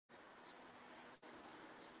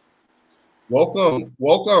Welcome,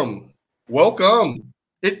 welcome, welcome.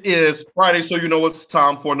 It is Friday, so you know it's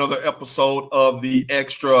time for another episode of the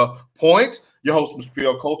Extra Point. Your host,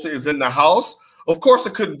 Mr. Colter, is in the house. Of course, I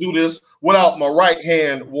couldn't do this without my right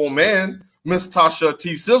hand woman, Miss Tasha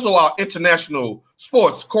T. Sizzle, our international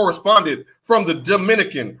sports correspondent from the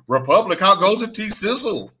Dominican Republic. How goes it, T.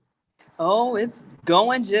 Sizzle? Oh, it's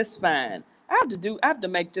going just fine. I have to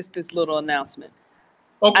make just this little announcement.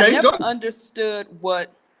 I Okay, never go. understood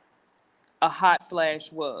what a hot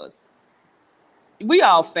flash was. We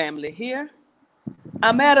all family here.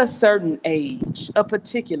 I'm at a certain age, a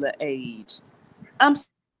particular age. I'm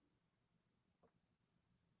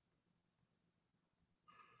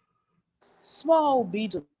small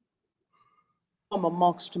beetle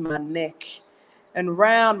amongst my neck and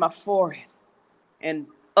round my forehead and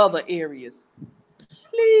other areas.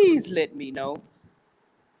 Please let me know.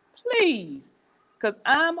 Please. Because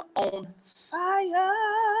I'm on fire.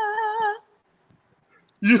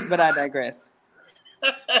 But I digress.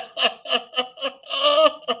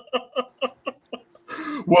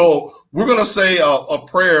 Well, we're gonna say a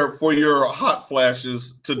prayer for your hot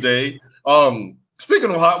flashes today.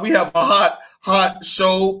 Speaking of hot, we have a hot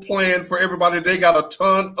show planned for everybody. They got a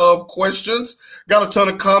ton of questions, got a ton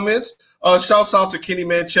of comments. Shouts out to Kenny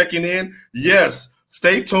Man checking in. Yes,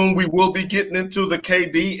 stay tuned. We will be getting into the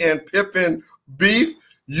KD and Pippen beef.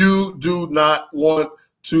 You do not want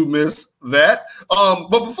to miss that.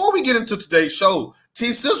 But before we get into today's show,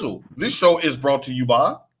 T Sizzle, this show is brought to you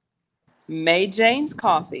by May Jane's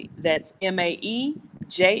Coffee. That's Maejanes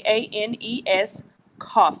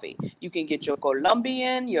Coffee. You can get your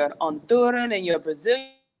Colombian, your Honduran, and your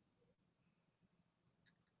Brazilian.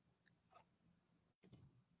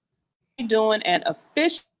 Doing an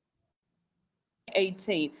official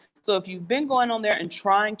 18. So if you've been going on there and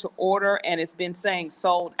trying to order and it's been saying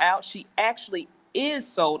sold out, she actually is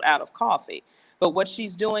sold out of coffee. But what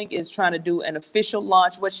she's doing is trying to do an official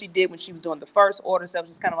launch. What she did when she was doing the first order stuff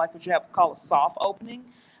is kind of like what you have to call a soft opening.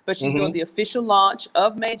 But she's doing the official launch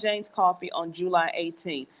of May Jane's Coffee on July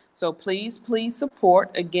 18th. So please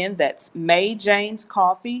support. Again, that's May Jane's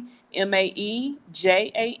Coffee, Maejanes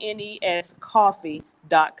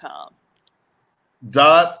Coffee.com.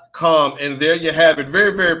 .com, and there you have it.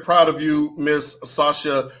 Very, very proud of you, Miss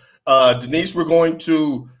Sasha. Denise, we're going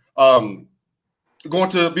to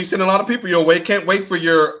be sending a lot of people your way. Can't wait for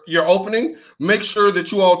your opening. Make sure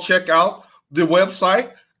that you all check out the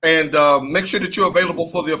website and make sure that you're available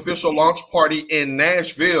for the official launch party in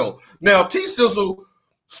Nashville. Now, T Sizzle,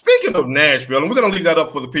 speaking of Nashville, and we're going to leave that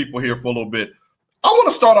up for the people here for a little bit. I want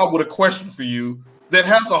to start out with a question for you that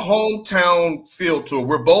has a hometown feel to it.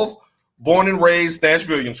 We're both born and raised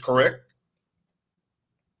Nashvillians, correct?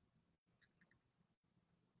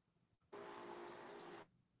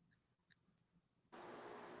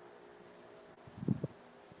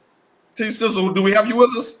 T Sizzle, do we have you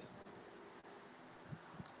with us?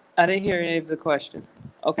 I didn't hear any of the question.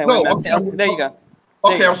 Okay, No, there you go.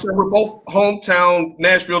 Okay, I'm saying we're both hometown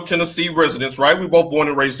Nashville, Tennessee residents, right? We both born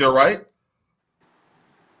and raised there, right?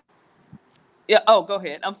 Yeah. Oh, go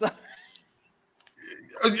ahead. I'm sorry.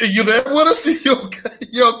 Are you there with us? You okay?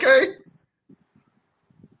 You okay?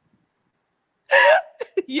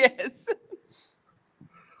 Yes.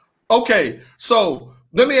 Okay, so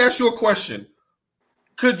let me ask you a question.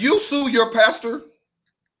 Could you sue your pastor?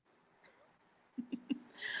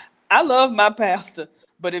 I love my pastor,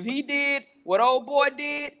 but if he did what old boy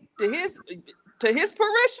did to his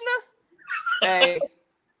parishioner,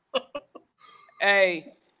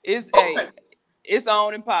 it's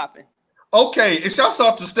on and popping. Okay, and shouts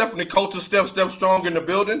out to Stephanie Colter, Steph Strong in the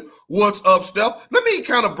building. What's up, Steph? Let me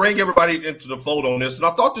kind of bring everybody into the fold on this. And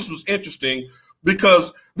I thought this was interesting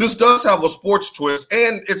because this does have a sports twist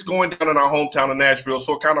and it's going down in our hometown of Nashville.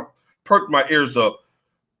 So it kind of perked my ears up.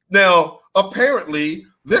 Now, apparently,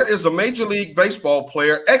 there is a Major League Baseball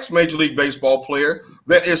player, ex-Major League Baseball player,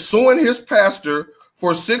 that is suing his pastor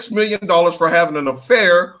for $6 million for having an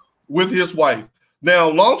affair with his wife. Now,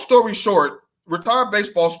 long story short, retired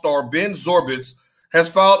baseball star Ben Simmons has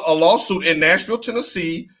filed a lawsuit in Nashville,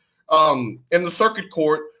 Tennessee, in the circuit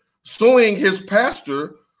court, suing his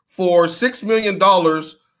pastor for $6 million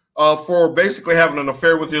for basically having an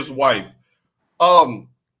affair with his wife. You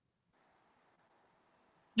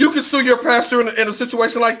could sue your pastor in a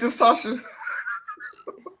situation like this, Tasha?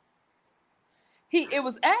 It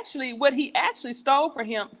was actually what he actually stole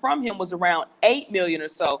from him was around $8 million or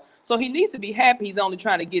so. So he needs to be happy he's only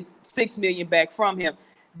trying to get $6 million back from him.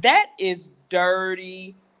 That is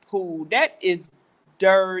dirty pool. That is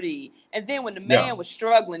dirty. And then when the man was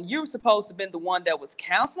struggling, you were supposed to have been the one that was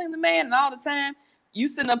counseling the man, and all the time you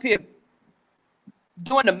sitting up here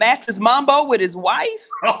doing the mattress mambo with his wife.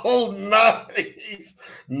 Oh,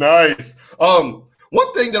 nice.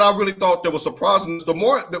 One thing that I really thought that was surprising is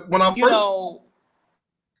when I first.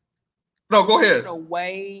 No, go ahead.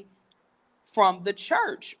 Away from the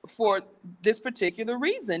church for this particular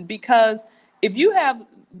reason, because if you have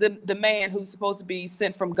the man who's supposed to be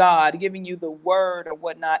sent from God giving you the word or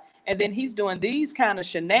whatnot, and then he's doing these kind of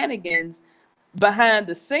shenanigans behind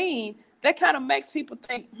the scene, that kind of makes people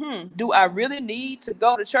think, do I really need to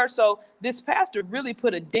go to church? So this pastor really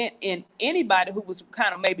put a dent in anybody who was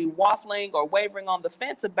kind of maybe waffling or wavering on the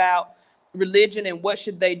fence about religion and what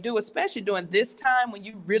should they do, especially during this time when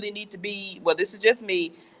you really need to be, well, this is just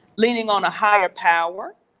me, leaning on a higher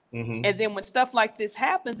power. Mm-hmm. And then when stuff like this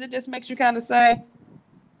happens, it just makes you kind of say,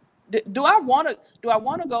 do I want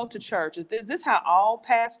to go to church? Is this how all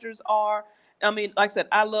pastors are? I mean, like I said,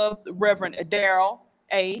 I love Reverend Daryl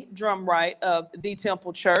A. Drumright of the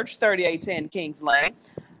Temple Church, 3810 Kings Lane.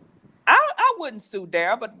 I wouldn't sue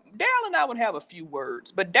Daryl, but Daryl and I would have a few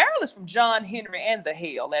words. But Daryl is from John Henry and the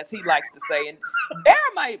Hell, as he likes to say. And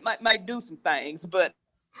Daryl might do some things, but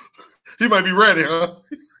he might be ready, huh?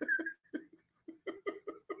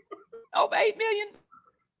 Over $8 million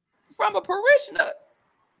from a parishioner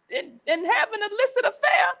and having an illicit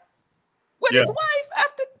affair with his wife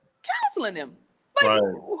after counseling him. Like,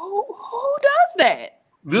 who does that?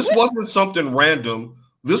 This wasn't something random.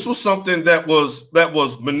 This was something that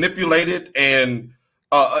was manipulated, and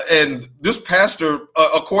this pastor,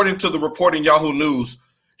 according to the report in Yahoo News,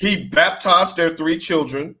 he baptized their 3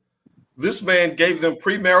 children. This man gave them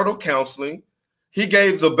premarital counseling. He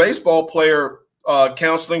gave the baseball player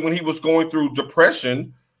counseling when he was going through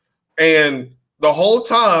depression, and the whole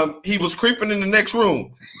time he was creeping in the next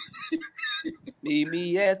room. Meet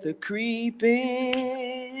me at the creeping.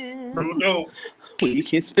 No. We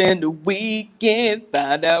can spend a weekend,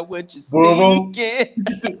 find out what you're seeking.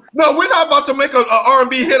 No, we're not about to make an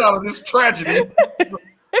R&B hit out of this tragedy.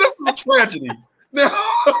 This is a tragedy. Now,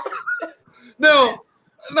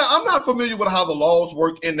 I'm not familiar with how the laws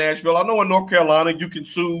work in Nashville. I know in North Carolina you can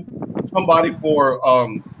sue somebody for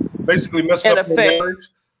basically messing up their marriage.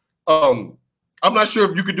 I'm not sure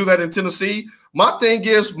if you could do that in Tennessee. My thing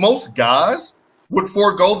is, most guys would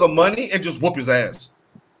forego the money and just whoop his ass.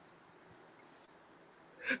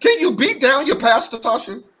 Can you beat down your pastor,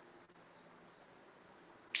 Tasha?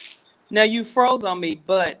 Now you froze on me,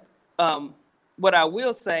 but what I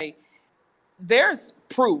will say, there's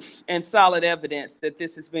proof and solid evidence that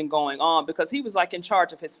this has been going on, because he was like in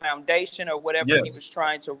charge of his foundation or whatever he was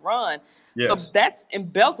trying to run. So that's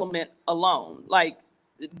embezzlement alone. Like,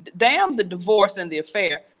 damn the divorce and the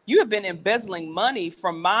affair. You have been embezzling money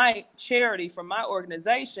from my charity, from my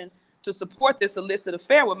organization, to support this illicit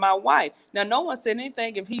affair with my wife. Now, no one said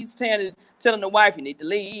anything if he's telling the wife, you need to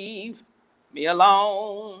leave me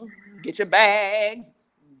alone, get your bags,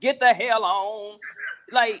 get the hell on.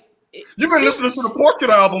 Like, you've been listening to the Portrait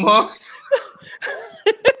album, huh?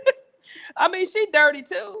 I mean, she dirty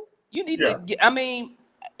too. You need to get, I mean,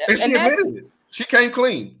 and she admitted it. She came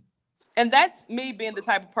clean. And that's me being the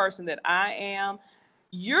type of person that I am.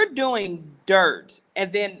 You're doing dirt.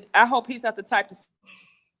 And then I hope he's not the type to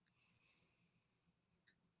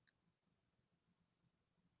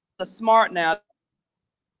smart now,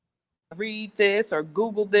 read this or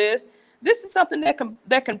Google this. This is something that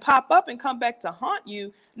can pop up and come back to haunt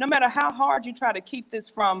you, no matter how hard you try to keep this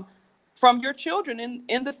from your children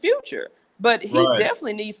in the future. But he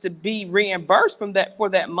definitely needs to be reimbursed for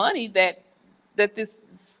that money that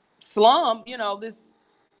this slum, this,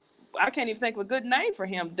 I can't even think of a good name for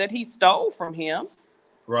him, that he stole from him.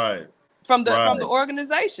 Right. From the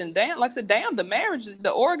organization. Damn, like I said, damn the marriage,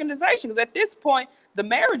 the organization. Because at this point, the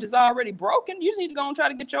marriage is already broken. You just need to go and try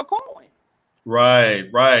to get your coin. Right.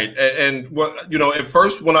 And what, at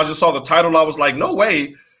first when I just saw the title, I was like, no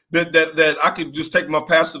way that I could just take my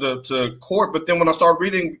pastor to court. But then when I started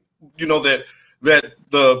reading, that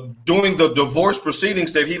doing the divorce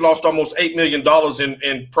proceedings, that he lost almost $8 million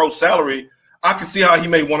in pro salary, I could see how he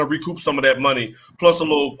may want to recoup some of that money, plus a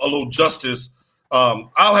little justice.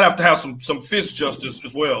 I'll have to have some fist justice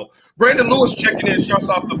as well. Brandon Lewis checking in. Shouts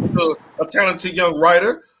out to a talented young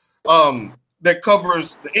writer that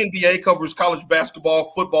covers the NBA, covers college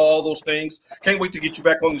basketball, football, all those things. Can't wait to get you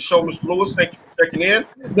back on the show, Mr. Lewis. Thank you for checking in.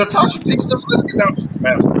 Natasha T. Let's get down to some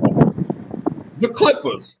basketball. The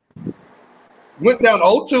Clippers went down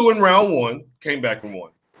 0-2 in round 1, came back and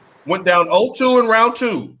won. Went down 0-2 in round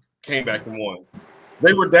 2, came back and won.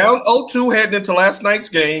 They were down 0-2 heading into last night's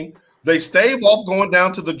game. They stave off going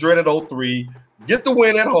down to the dreaded 0-3, get the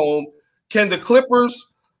win at home. Can the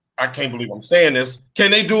Clippers, I can't believe I'm saying this.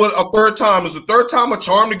 Can they do it a third time? Is the third time a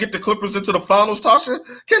charm to get the Clippers into the finals, Tasha?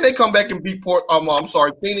 Can they come back and beat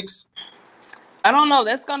Phoenix? I don't know.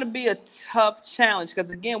 That's going to be a tough challenge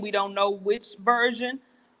because, again, we don't know which version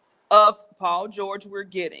of Paul George we're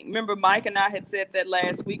getting. Remember, Mike and I had said that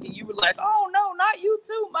last week, and you were like, oh, no, not you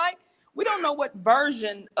too, Mike. We don't know what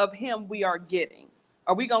version of him we are getting.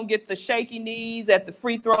 Are we going to get the shaky knees at the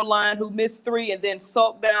free throw line who missed 3 and then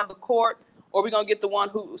sulk down the court? Or are we going to get the one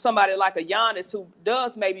who, somebody like a Giannis who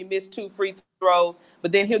does maybe miss 2 free throws,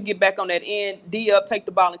 but then he'll get back on that end, D up, take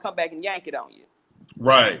the ball, and come back and yank it on you?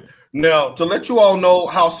 Right. Now, to let you all know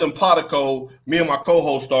how simpatico me and my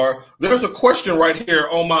co-host are, there's a question right here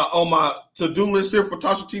on my to-do list here for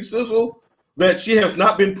Tasha T. Sizzle that she has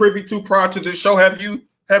not been privy to prior to this show. Have you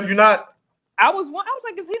not? I was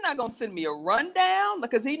like, is he not gonna send me a rundown?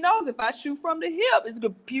 Because he knows if I shoot from the hip, it's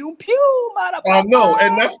gonna pew pew. I know,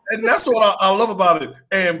 and that's what I love about it.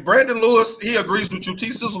 And Brandon Lewis, he agrees with you.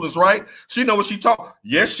 T. Sizzle is right. She knows what she talks.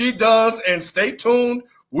 Yes, she does. And stay tuned.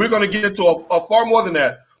 We're gonna get into a far more than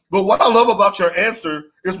that. But what I love about your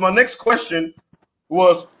answer is my next question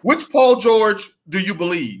was, which Paul George do you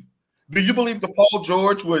believe? Do you believe the Paul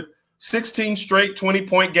George with 16 straight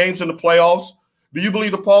 20-point games in the playoffs? Do you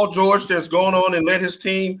believe the Paul George that's gone on and led his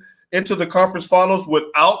team into the conference finals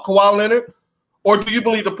without Kawhi Leonard? Or do you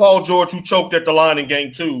believe the Paul George who choked at the line in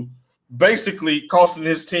game 2, basically costing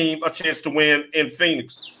his team a chance to win in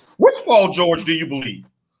Phoenix? Which Paul George do you believe?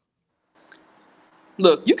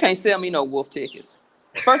 Look, you can't sell me no wolf tickets.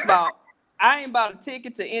 First of all, I ain't bought a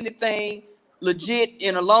ticket to anything legit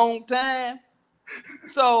in a long time.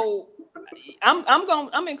 So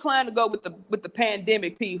I'm inclined to go with the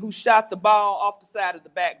pandemic P who shot the ball off the side of the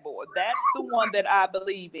backboard. That's the one that I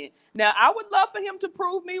believe in. Now, I would love for him to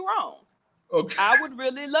prove me wrong. Okay. I would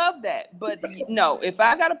really love that. But no, if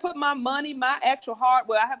I got to put my money, my actual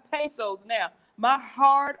I have pesos now, my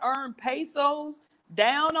hard-earned pesos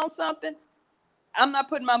down on something, I'm not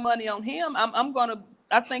putting my money on him.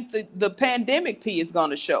 I think the pandemic P is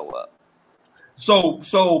gonna show up.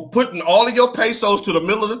 So putting all of your pesos to the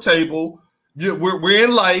middle of the table, we're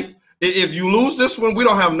in life. If you lose this one, we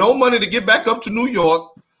don't have no money to get back up to New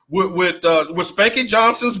York with Spanky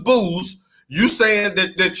Johnson's booze. You saying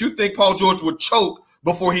that you think Paul George would choke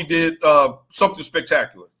before he did something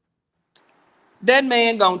spectacular? That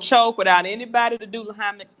man gonna choke without anybody to do the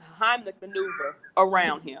Heimlich maneuver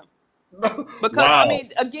around him. Because wow. I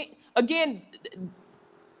mean, again,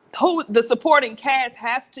 who the supporting cast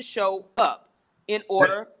has to show up in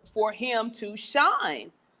order for him to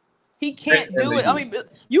shine. He can't do it. I mean,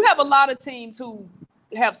 you have a lot of teams who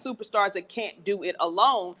have superstars that can't do it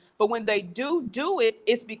alone, but when they do it,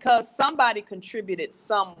 it's because somebody contributed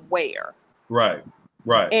somewhere. Right.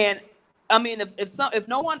 And I mean, if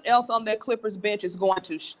no one else on that Clippers bench is going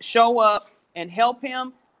to show up and help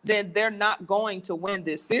him, then they're not going to win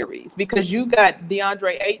this series because you got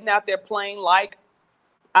DeAndre Ayton out there playing like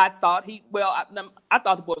I thought I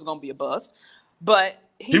thought the boy was going to be a bust, but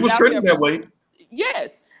he was trending that way.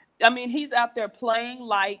 Yes. I mean, he's out there playing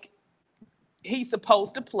like he's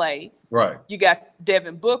supposed to play. Right. You got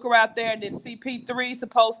Devin Booker out there, and then CP3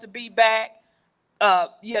 supposed to be back.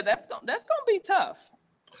 Yeah, that's gonna be tough.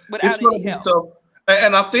 It's going to be tough.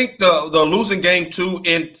 And I think the losing game 2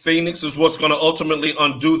 in Phoenix is what's going to ultimately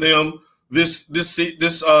undo them this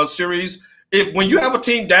series. When you have a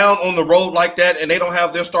team down on the road like that and they don't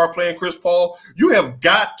have their star playing Chris Paul, you have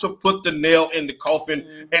got to put the nail in the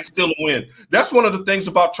coffin and still win. That's one of the things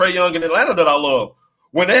about Trae Young in Atlanta that I love.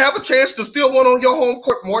 When they have a chance to steal one on your home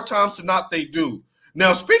court, more times than not they do.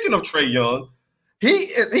 Now, speaking of Trae Young, he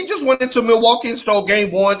just went into Milwaukee and stole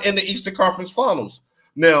game 1 in the Eastern Conference Finals.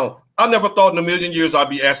 Now, I never thought in a million years I'd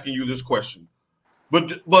be asking you this question.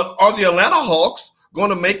 But are the Atlanta Hawks going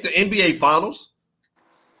to make the NBA Finals?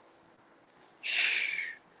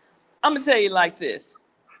 I'm going to tell you like this.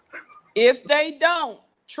 If they don't,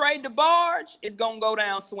 Trey DeBarge is going to go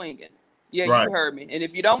down swinging. Yeah, right. You heard me. And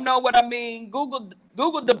if you don't know what I mean, Google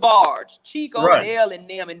DeBarge, Chico and L and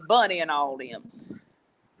them and Bunny and all them.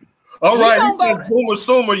 All right, he said Boomer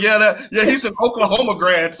Sooner. Yeah, he's an Oklahoma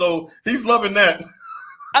grad, so he's loving that.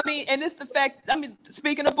 I mean, and it's the fact,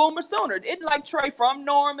 speaking of Boomer Sooner, it's like Trey from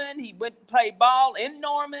Norman. He went to play ball in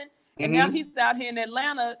Norman, and now he's out here in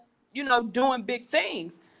Atlanta, doing big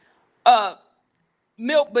things. But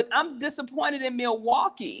I'm disappointed in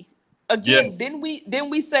Milwaukee. Again, yes. Didn't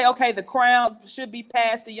we say, okay, the crown should be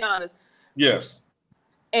passed to Giannis? Yes.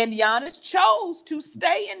 And Giannis chose to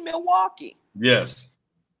stay in Milwaukee. Yes.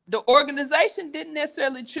 The organization didn't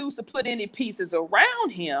necessarily choose to put any pieces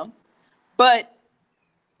around him, but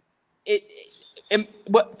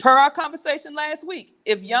What per our conversation last week,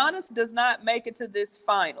 if Giannis does not make it to this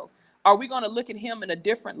final, are we going to look at him in a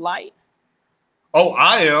different light? Oh,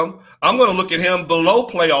 I am. I'm going to look at him below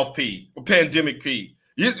playoff P, pandemic P,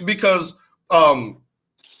 because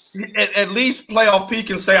at least playoff P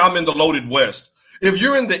can say I'm in the loaded West. If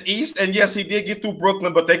you're in the East, and yes, he did get through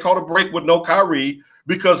Brooklyn, but they caught a break with no Kyrie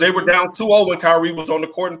because they were down 2-0 when Kyrie was on the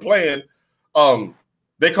court and playing.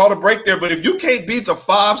 They caught a break there. But if you can't beat the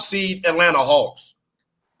 5 seed Atlanta Hawks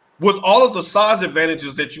with all of the size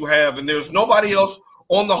advantages that you have, and there's nobody else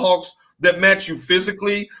on the Hawks that match you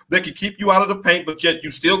physically, that can keep you out of the paint, but yet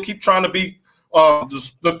you still keep trying to be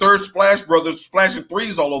the third splash brother, splashing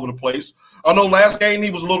threes all over the place. I know last game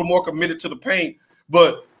he was a little more committed to the paint,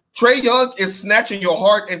 but Trae Young is snatching your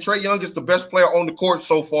heart, and Trae Young is the best player on the court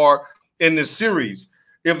so far in this series.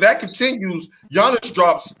 If that continues, Giannis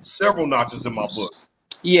drops several notches in my book.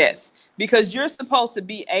 Yes, because you're supposed to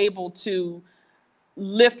be able to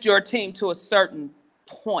lift your team to a certain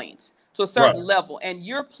point, to a certain level, and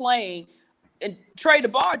you're playing. And Trae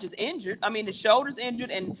DeBarge is injured. I mean, his shoulder's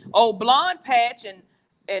injured, and Blonde Patch and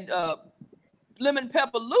Lemon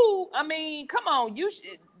Pepper Lou. I mean, come on, you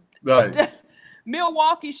should.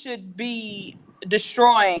 Milwaukee should be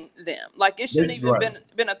destroying them. Like it shouldn't even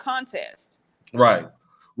been a contest. Right.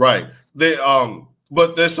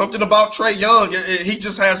 But there's something about Trae Young. He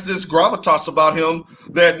just has this gravitas about him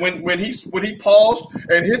that when he paused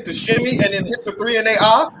and hit the shimmy and then hit the 3 in their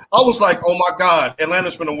eye, I was like, oh my God,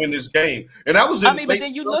 Atlanta's going to win this game. And that was. But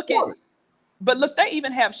then you look at, but look, they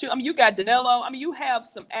even have shoot. I mean, you got Danilo. I mean, you have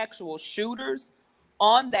some actual shooters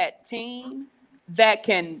on that team that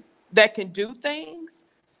can do things.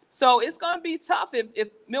 So it's going to be tough if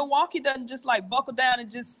Milwaukee doesn't just like buckle down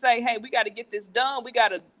and just say, hey, we got to get this done. We got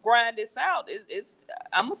to grind this out.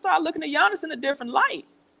 I'm going to start looking at Giannis in a different light.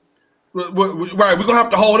 Right. We're going to have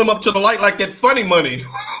to hold him up to the light like that funny money.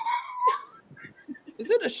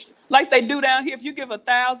 Is it like they do down here? If you give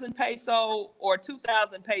 1,000 peso or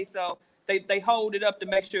 2,000 peso, they hold it up to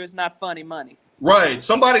make sure it's not funny money. Right.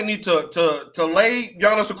 Somebody need to lay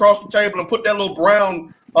Giannis across the table and put that little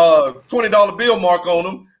brown $20 bill mark on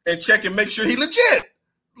him and check and make sure he legit.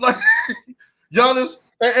 Like Giannis,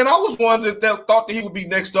 and I was one that thought that he would be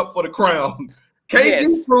next up for the crown.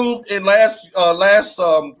 KD proved in last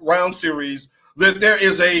round series that there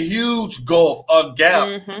is a huge gulf, a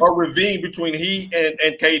gap, a ravine between he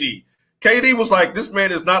and KD. KD was like, this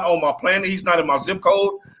man is not on my planet. He's not in my zip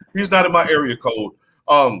code. He's not in my area code.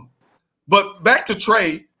 But back to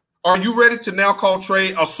Trae, are you ready to now call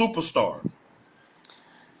Trae a superstar?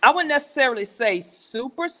 I wouldn't necessarily say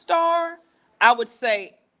superstar. I would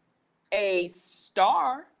say a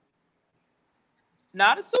star,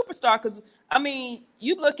 not a superstar. Because I mean,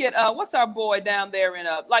 you look at what's our boy down there in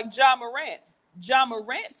like Ja Morant. Ja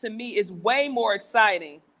Morant to me is way more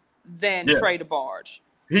exciting than Trae DeBarge.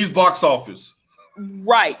 He's box office,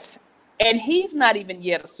 right? And he's not even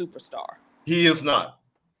yet a superstar. He is not.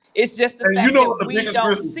 It's just the fact that we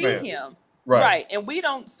don't see him. Right. And we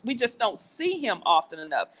just don't see him often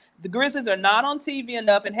enough. The Grizzlies are not on TV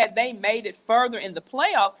enough. And had they made it further in the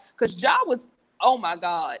playoffs, because Ja was, oh my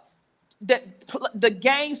God, the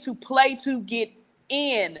games to play to get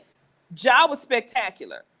in, Ja was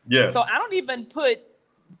spectacular. Yes. So I don't even put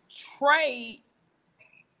Trae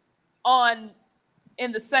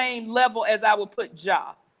in the same level as I would put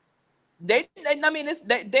Ja. They're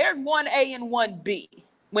 1A and 1B.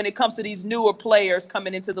 When it comes to these newer players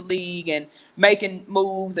coming into the league and making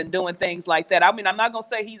moves and doing things like that. I mean, I'm not gonna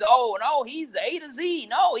say he's he's A to Z.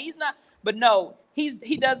 No, he's not. But no, he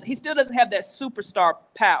still doesn't have that superstar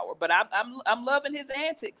power. But I'm loving his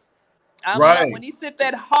antics. When he sit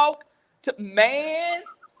that hawk to man,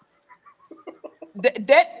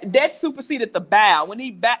 that superseded the bow when he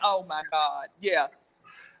back. Oh my God, yeah.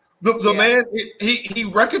 The man he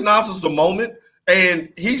recognizes the moment.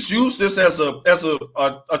 And he's used this as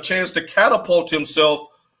a chance to catapult himself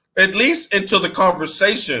at least into the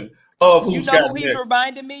conversation of who's got who he's next.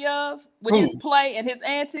 Reminding me of with his play and his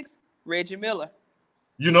antics? Reggie Miller.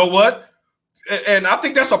 You know what? And I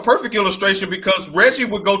think that's a perfect illustration because Reggie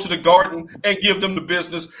would go to the Garden and give them the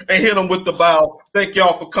business and hit them with the bow. Thank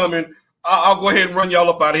y'all for coming. I'll go ahead and run y'all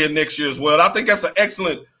up out of here next year as well. I think that's an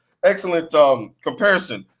excellent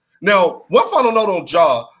comparison. Now, one final note on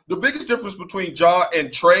Ja. The biggest difference between Ja and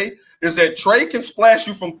Trae is that Trae can splash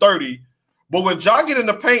you from 30, but when Ja get in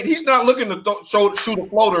the paint, he's not looking to shoot a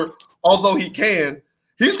floater, although he can.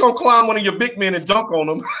 He's going to climb one of your big men and dunk on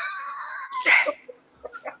him.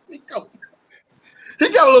 He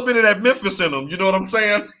got a little bit of that Memphis in him. You know what I'm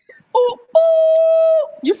saying? Ooh,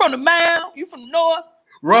 you from the mound? You from the north?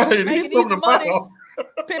 Right. Making He's easy from the money, mouth.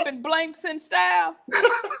 pimping blanks in style.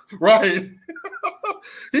 Right.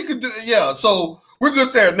 He could do. Yeah. So we're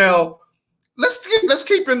good there. Now let's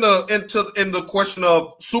keep in the question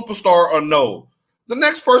of superstar or no. The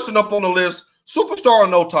next person up on the list, superstar or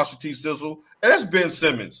no, Tasha T. Sizzle, and that's Ben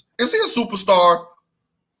Simmons. Is he a superstar?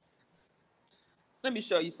 Let me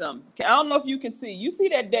show you something. I don't know if you can see. You see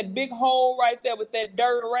that big hole right there with that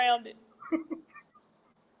dirt around it?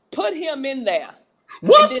 Put him in there.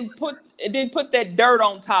 What? And then put that dirt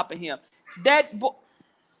on top of him. All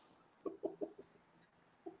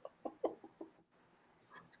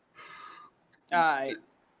right.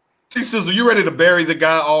 T. Sizzle, you ready to bury the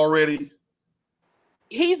guy already?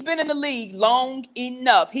 He's been in the league long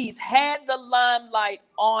enough. He's had the limelight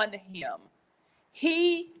on him.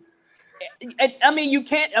 He's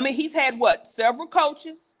had what? Several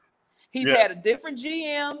coaches. He's had a different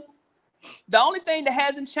GM. The only thing that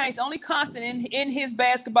hasn't changed, the only constant in his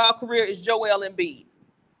basketball career is Joel Embiid.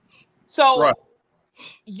 So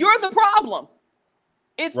you're the problem.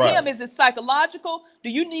 It's him. Is it psychological?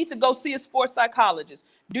 Do you need to go see a sports psychologist?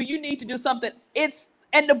 Do you need to do something?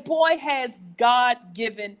 And the boy has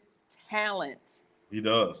God-given talent. He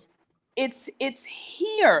does. It's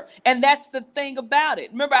here. And that's the thing about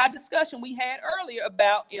it. Remember our discussion we had earlier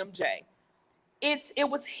about MJ. It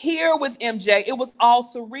was here with MJ. It was all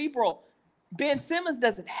cerebral. Ben Simmons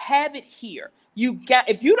doesn't have it here.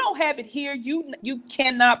 If you don't have it here, you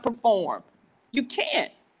cannot perform. You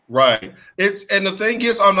can't. Right. And the thing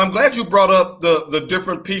is, I'm glad you brought up the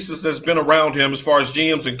different pieces that's been around him as far as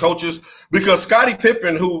GMs and coaches, because Scottie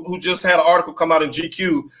Pippen, who just had an article come out in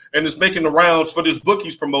GQ and is making the rounds for this book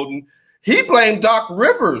he's promoting, he blamed Doc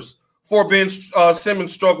Rivers for Ben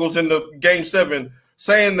Simmons' struggles in the Game 7,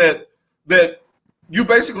 saying that you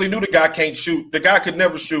basically knew the guy can't shoot. The guy could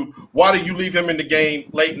never shoot. Why did you leave him in the game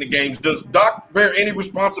late in the games? Does Doc bear any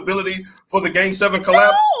responsibility for the Game 7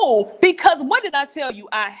 collapse? No, because what did I tell you?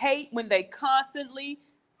 I hate when they constantly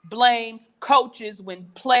blame coaches when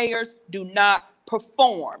players do not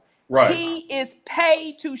perform. Right. He is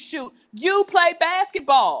paid to shoot. You play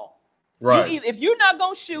basketball. Right. If you're not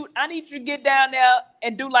going to shoot, I need you to get down there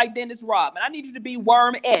and do like Dennis Rodman. I need you to be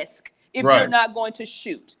Worm-esque if you're not going to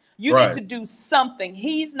shoot. You need to do something.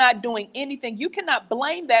 He's not doing anything. You cannot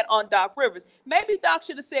blame that on Doc Rivers. Maybe Doc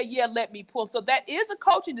should have said, yeah, let me pull. So that is a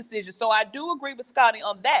coaching decision. So I do agree with Scotty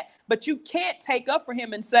on that. But you can't take up for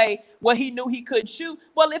him and say, well, he knew he couldn't shoot.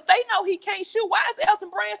 Well, if they know he can't shoot, why is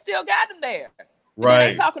Elton Brand still got him there? Right.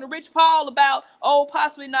 They're talking to Rich Paul about,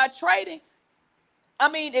 possibly not trading. I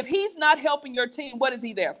mean, if he's not helping your team, what is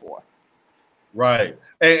he there for? Right.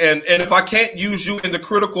 And if I can't use you in the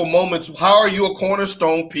critical moments, how are you a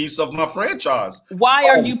cornerstone piece of my franchise? Why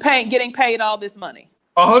are you getting paid all this money?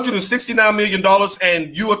 $169 million,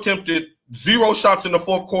 and you attempted 0 shots in the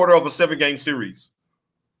fourth quarter of a 7-game series.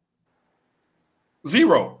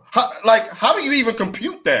 0. How do you even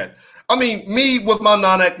compute that? I mean, me with my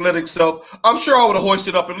non-athletic self, I'm sure I would have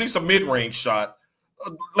hoisted up at least a mid-range shot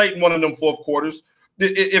late in one of them fourth quarters.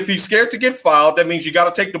 If he's scared to get fouled, that means you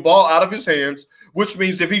got to take the ball out of his hands, which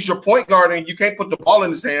means if he's your point guard and you can't put the ball in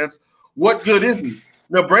his hands, what good is he?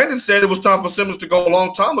 Now, Brandon said it was time for Simmons to go a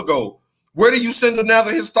long time ago. Where do you send him now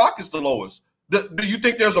that his stock is the lowest? Do you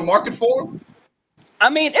think there's a market for him? I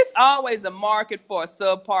mean, it's always a market for a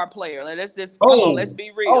subpar player. Let's just let's be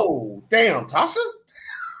real. Oh, damn, Tasha.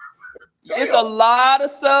 It's a lot of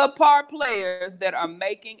subpar players that are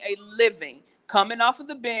making a living coming off of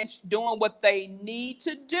the bench, doing what they need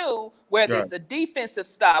to do, whether it's a defensive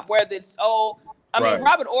stop, whether it's, mean,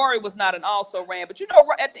 Robert Horry was not an also-ran, but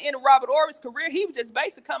at the end of Robert Horry's career, he was just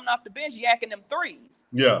basically coming off the bench, yakking them threes.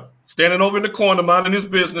 Yeah, standing over in the corner, minding his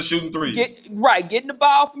business, shooting threes. Getting the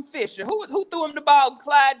ball from Fisher. Who threw him the ball?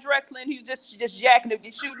 Clyde Drexler, and he was just yakking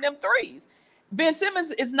it, shooting them threes. Ben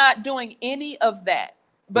Simmons is not doing any of that,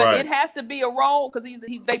 but it has to be a role because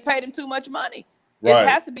they paid him too much money. It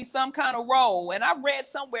has to be some kind of role. And I read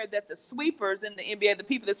somewhere that the sweepers in the NBA, the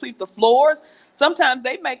people that sweep the floors, sometimes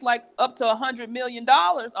they make like up to $100 million,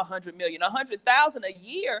 $100,000 a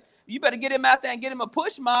year. You better get him out there and get him a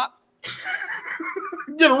push mop.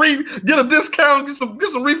 Get a discount, get some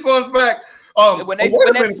refunds back. When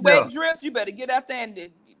that sweat drips, you better get out there and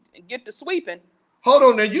get to sweeping. Hold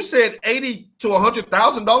on, now you said $80,000 to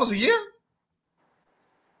 $100,000 a year?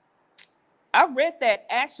 I read that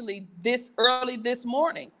actually this early this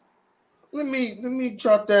morning. Let me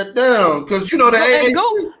jot that down because the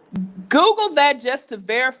AAC. Google that just to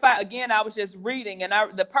verify. Again, I was just reading, and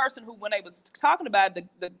the person when they was talking about it,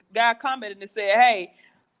 the guy commented and said, "Hey,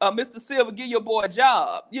 Mr. Silver, give your boy a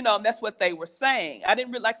job. You know, and that's what they were saying. I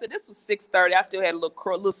didn't really, like I said, this was 6:30. I still had a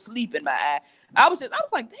little sleep in my eye. I was like, damn,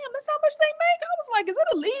 that's how much they make. I was like, is it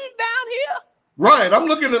a league down here? Right. I'm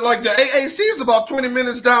looking at like the AAC is about 20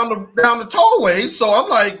 minutes down the tollway. So I'm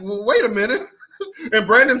like, well, wait a minute. And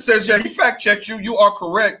Brandon says, yeah, he fact checked you. You are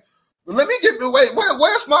correct. Let me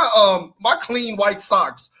where's my clean white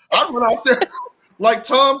socks? I run out there like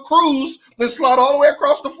Tom Cruise and slide all the way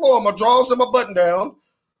across the floor. My drawers and my button down.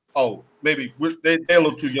 Oh, maybe they're a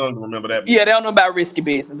little too young to remember that movie. Yeah, they don't know about Risky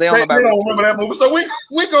Business. They don't remember that movie. So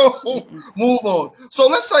we go move on. So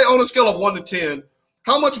let's say on a scale of 1 to 10,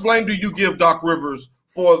 how much blame do you give Doc Rivers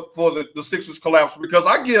for the Sixers collapse? Because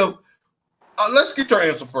I give let's get your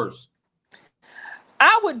answer first.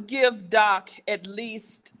 I would give Doc at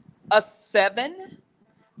least a 7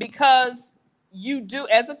 because you do,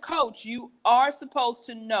 as a coach, you are supposed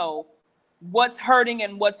to know what's hurting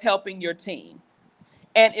and what's helping your team.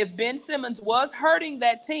 And if Ben Simmons was hurting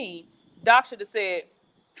that team, Doc should have said,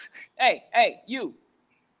 hey, you,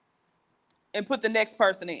 and put the next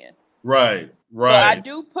person in. Right. So I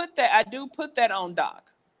do put that on Doc.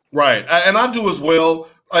 Right, and I do as well,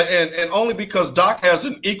 and only because Doc has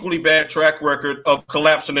an equally bad track record of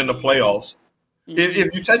collapsing in the playoffs. Mm-hmm.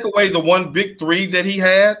 If you take away the one big three that he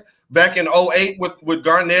had back in 2008 with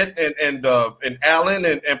Garnett and Allen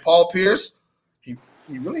and Paul Pierce, he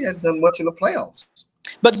really hadn't done much in the playoffs.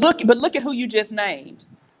 But look at who you just named.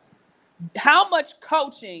 How much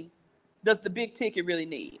coaching does the big ticket really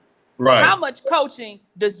need? Right. How much coaching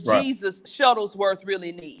does Jesus Shuttlesworth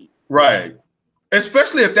really need? Right.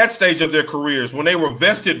 Especially at that stage of their careers when they were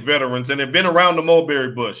vested veterans and had been around the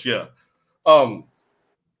mulberry bush. Yeah. Now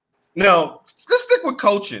let's stick with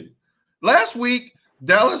coaching. Last week,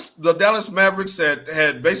 the Dallas Mavericks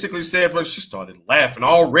had basically said, well, she started laughing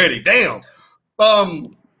already. Damn.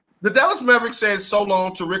 The Dallas Mavericks said so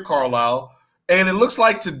long to Rick Carlisle, and it looks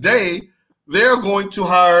like today they're going to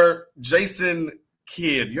hire Jason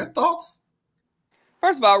Kidd. Your thoughts?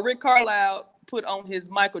 First of all, Rick Carlisle put on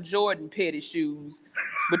his Michael Jordan petty shoes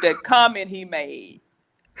with that comment he made.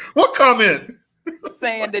 What comment?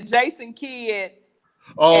 Saying that Jason Kidd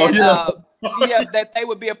that they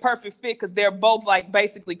would be a perfect fit because they're both like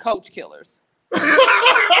basically coach killers. Who knew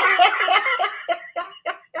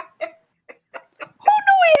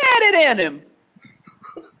he had it in him?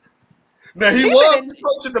 Now he was the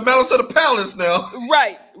coach at the Malice of the Palace now.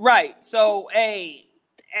 Right. So,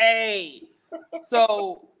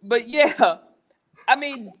 but yeah. I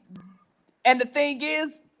mean, and the thing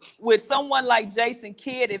is, with someone like Jason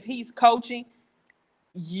Kidd, if he's coaching,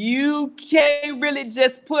 you can't really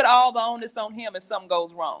just put all the onus on him if something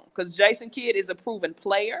goes wrong. Because Jason Kidd is a proven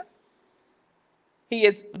player. He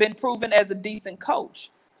has been proven as a decent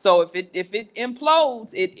coach. So if it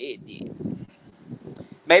implodes, it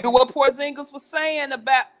maybe what Porzingis was saying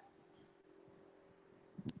about.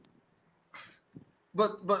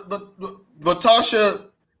 But Tasha,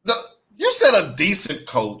 you said a decent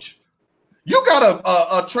coach. You got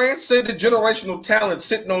a transcendent generational talent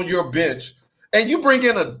sitting on your bench, and you bring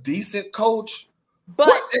in a decent coach. But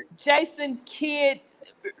Jason Kidd,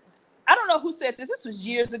 I don't know who said this. This was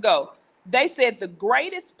years ago. They said the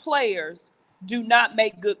greatest players do not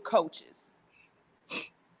make good coaches.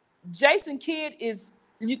 Jason Kidd is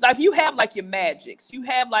like, you have like your Magics, you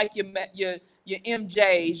have like your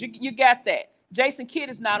MJs. You got that. Jason Kidd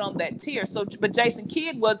is not on that tier. But Jason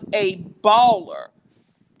Kidd was a baller.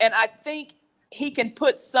 And I think he can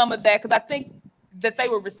put some of that because I think that they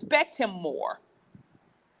will respect him more.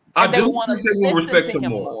 And they want to listen to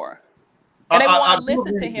him more. And they want to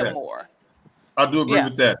listen to him more. I do agree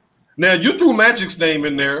with that. Now, you threw Magic's name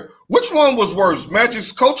in there. Which one was worse,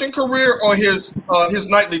 Magic's coaching career or his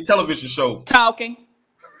nightly television show? Talking.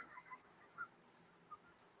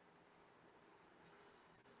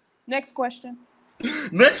 Next question.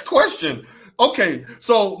 Next question. Okay,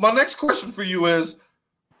 so my next question for you is,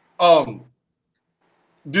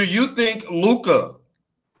 do you think Luka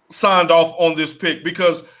signed off on this pick?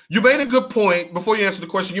 Because you made a good point before you answer the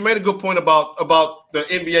question. You made a good point about the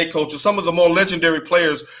NBA coaches. Some of the more legendary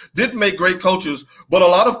players didn't make great coaches, but a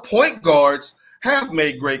lot of point guards have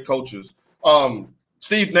made great coaches.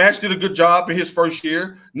 Steve Nash did a good job in his first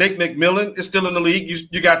year. Nate McMillan is still in the league.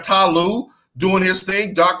 You got Ty Lue doing his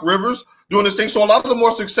thing. Doc Rivers doing his thing. So a lot of the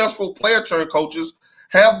more successful player turn coaches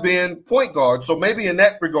have been point guards. So maybe in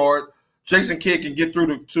that regard, Jason Kidd can get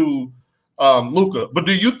through to Luka. But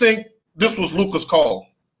do you think this was Luka's call?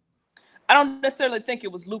 I don't necessarily think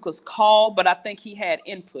it was Luka's call, but I think he had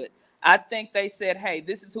input. I think they said, hey,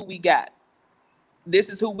 this is who we got. This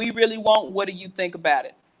is who we really want. What do you think about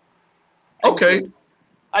it? Okay.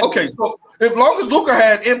 Okay, so as long as Luka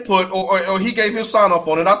had input or he gave his sign off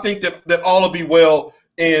on it, I think that all will be well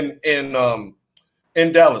in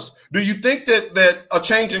Dallas. Do you think that a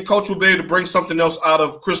change in coach will be able to bring something else out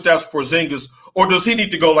of Kristaps Porzingis, or does he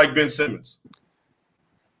need to go like Ben Simmons?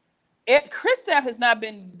 Kristaps has not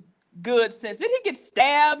been good since. Did he get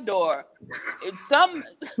stabbed or some?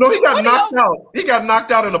 No, he got knocked out. He got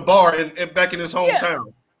knocked out in a bar back in his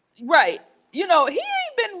hometown. Yeah, right. He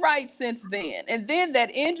ain't been right since then. And then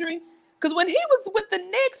that injury, because when he was with the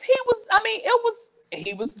Knicks, he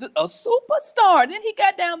was a superstar. Then he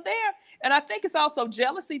got down there, and I think it's also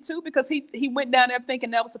jealousy too, because he went down there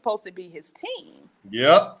thinking that was supposed to be his team.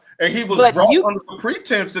 Yep. And he was brought under the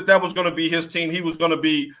pretense that was going to be his team. He was going to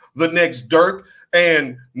be the next Dirk.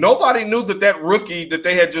 And nobody knew that rookie that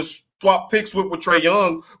they had just swapped picks with Trae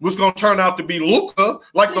Young was going to turn out to be Luka,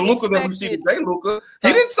 like the Luka that we see today, Luka.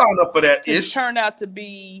 He didn't sign up for that. It turned out to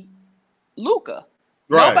be Luka.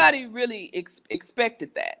 Right. Nobody really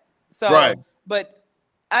expected that. So, right. But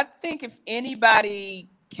I think if anybody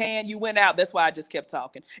can, you went out. That's why I just kept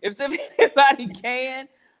talking. If anybody can,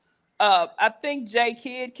 I think J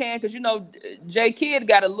Kidd can, because J Kidd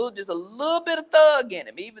got just a little bit of thug in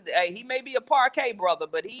him. Even he may be a parquet brother,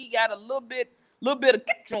 but he got a little bit of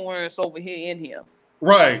get your ass over here in him.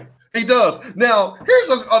 Right, he does. Now,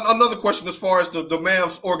 here's another question as far as the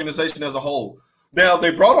Mavs organization as a whole. Now, they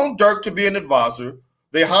brought on Dirk to be an advisor.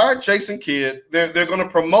 They hired Jason Kidd. They're going to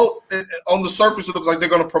promote, on the surface, it looks like they're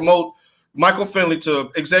going to promote Michael Finley to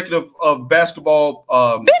executive of basketball. Ben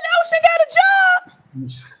Ocean got a job.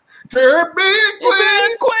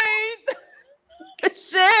 Caribbean Queen.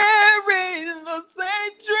 Sharing the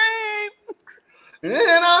same dream.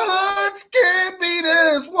 And our hearts can't beat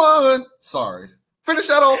as one. Sorry. Finish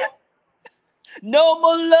that off. No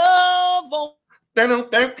more love.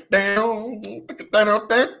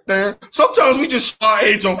 Sometimes we just show our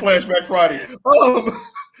age on Flashback Friday.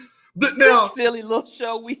 Now, silly little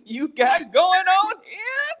show you got going on here.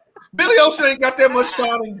 Billy Ocean ain't got that much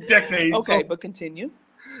shine in decades. Okay, but continue.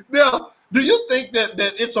 Now, do you think that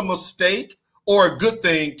it's a mistake or a good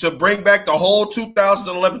thing to bring back the whole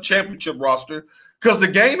 2011 championship roster? Because the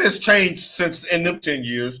game has changed in them 10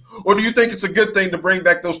 years. Or do you think it's a good thing to bring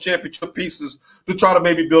back those championship pieces to try to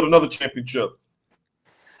maybe build another championship?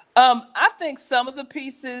 I think some of the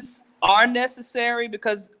pieces are necessary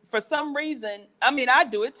because for some reason, I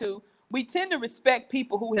do it too. We tend to respect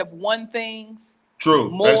people who have won things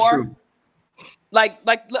more. That's true.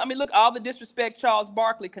 Look, all the disrespect Charles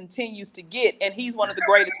Barkley continues to get, and he's one of the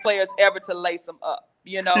greatest players ever to lace him up.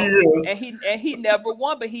 He is. And he never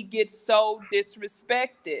won, but he gets so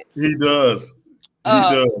disrespected. He does.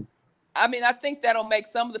 Does. I think that'll make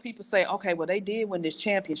some of the people say, okay, well, they did win this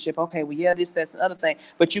championship. Okay, well, yeah, that's another thing.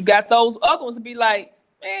 But you got those other ones to be like,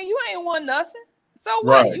 man, you ain't won nothing. So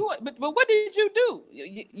what? Right. But what did you do?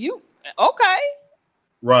 You okay.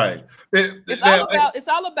 Right. It's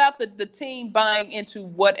all about the team buying into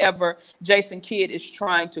whatever Jason Kidd is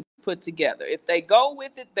trying to put together. If they go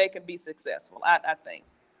with it, they can be successful, I think.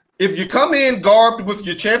 If you come in garbed with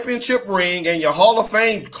your championship ring and your Hall of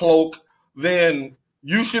Fame cloak, then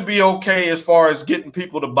you should be okay as far as getting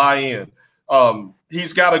people to buy in.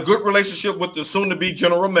 He's got a good relationship with the soon-to-be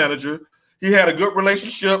general manager. He had a good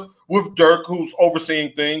relationship with Dirk, who's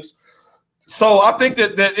overseeing things. So I think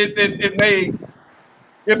that it may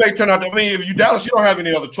turn out. If you Dallas, you don't have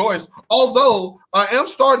any other choice. Although I am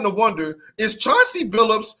starting to wonder: is Chauncey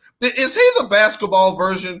Billups? Is he the basketball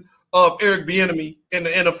version of Eric Bieniemy in the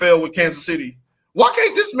NFL with Kansas City? Why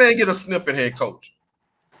can't this man get a sniff at head coach?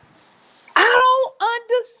 I don't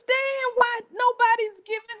understand why nobody's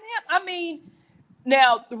giving him.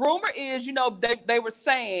 Now the rumor is, they were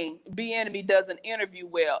saying Bieniemy doesn't interview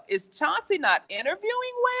well. Is Chauncey not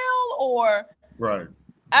interviewing well, or right?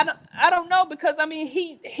 I don't know, because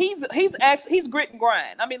he's grit and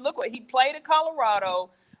grind. Look what he played at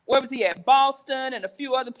Colorado. Where was he at? Boston and a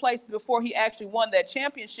few other places before he actually won that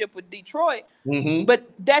championship with Detroit. Mm-hmm. But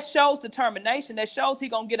that shows determination. That shows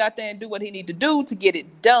he's gonna get out there and do what he need to do to get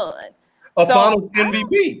it done. Finals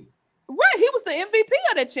MVP. Right, he was the MVP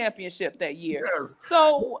of that championship that year. Yes.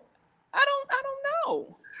 So I don't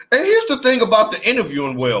know. And here's the thing about the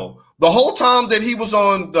interviewing. The whole time that he was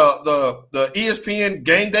on the ESPN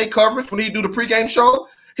game day coverage, when he do the pregame show,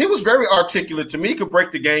 he was very articulate to me. He could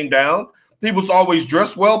break the game down. He was always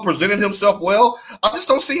dressed well, presented himself well. I just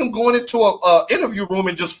don't see him going into a interview room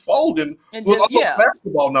and just folding with all the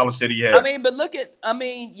basketball knowledge that he had. But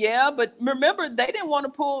remember, they didn't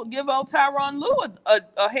want to give old Tyronn Lue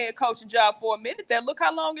a head coaching job for a minute there. Look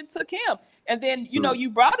how long it took him. And then, you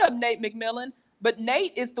brought up Nate McMillan, but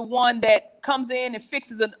Nate is the one that comes in and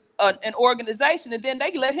fixes an organization, and then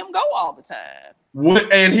they let him go all the time.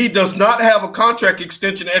 And he does not have a contract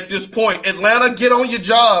extension at this point. Atlanta, get on your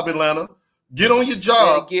job, Atlanta. Get on your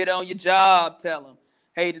job. Get on your job, tell him.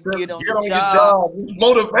 Hey, just get on your job. It's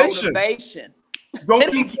motivation.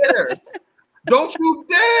 Don't you dare. Don't you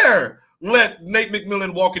dare let Nate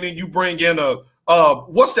McMillan walk in and you bring in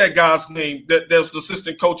what's that guy's name that was the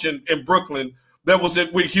assistant coach in Brooklyn that was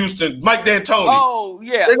with Houston, Mike D'Antoni. Oh,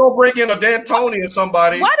 yeah. They're gonna bring in a D'Antoni or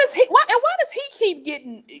somebody. Why does he keep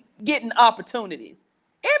getting opportunities?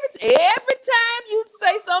 Every time you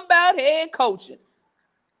say something about head coaching,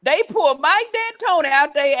 they pull Mike D'Antoni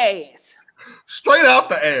out their ass. Straight out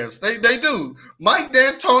the ass. They do. Mike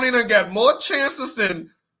D'Antoni done got more chances than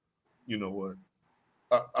you know what.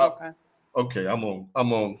 Okay, I'm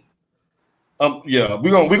on. Yeah,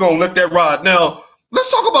 we're gonna let that ride. Now, let's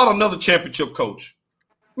talk about another championship coach,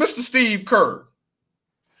 Mr. Steve Kerr.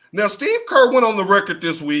 Now, Steve Kerr went on the record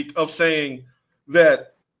this week of saying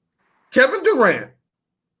that Kevin Durant,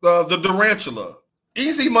 the Durantula,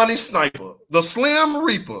 Easy Money Sniper, the Slim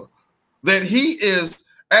Reaper, that he is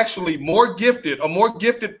actually a more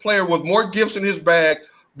gifted player with more gifts in his bag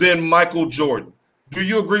than Michael Jordan. Do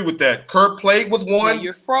you agree with that? Kerr played with one. Yeah,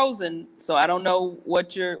 you're frozen, so I don't know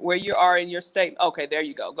where you are in your statement. Okay, there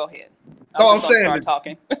you go. Go ahead. I'm saying start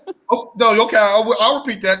talking. Oh, no, okay. I'll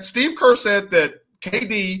repeat that. Steve Kerr said that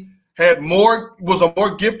KD was a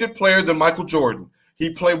more gifted player than Michael Jordan.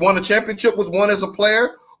 He won a championship with one as a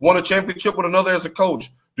player, won a championship with another as a coach.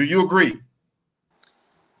 Do you agree?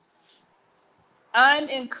 I'm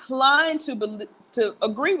inclined to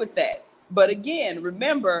agree with that, but again,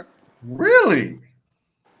 remember. Really.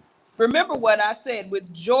 Remember what I said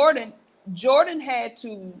with Jordan. Jordan had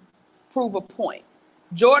to prove a point.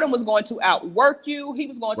 Jordan was going to outwork you. He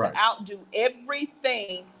was going to outdo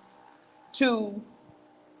everything to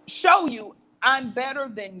show you I'm better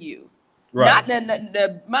than you. Right.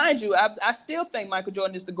 Mind you, I still think Michael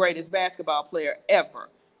Jordan is the greatest basketball player ever.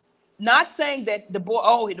 Not saying that the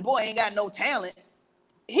boy ain't got no talent.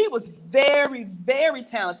 He was very, very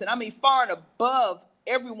talented. I mean, far and above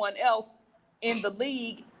everyone else in the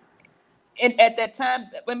league. And at that time,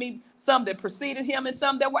 I mean, some that preceded him and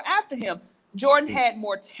some that were after him. Jordan had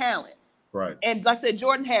more talent. Right. And like I said,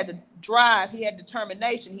 Jordan had the drive, he had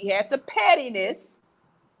determination, he had the pettiness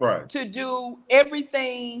to do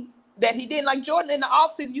everything that he did. Like Jordan in the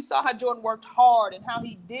offseason, you saw how Jordan worked hard and how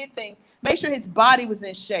he did things. Make sure his body was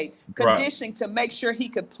in shape, conditioning to make sure he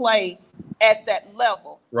could play at that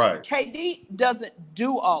level. Right. KD doesn't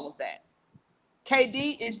do all of that.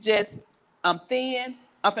 KD is just, I'm thin,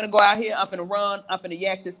 I'm finna go out here, I'm finna run, I'm finna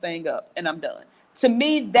yak this thing up, and I'm done. To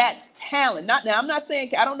me, that's talent. Now, I'm not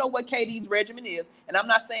saying, I don't know what KD's regimen is, and I'm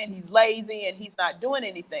not saying he's lazy and he's not doing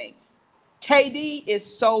anything. KD is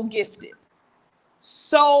so gifted.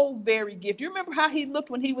 So very gifted. You remember how he looked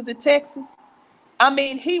when he was in Texas? I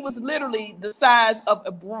mean, he was literally the size of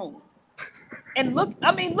a broom. And look,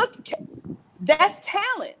 that's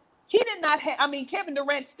talent. He did not have, Kevin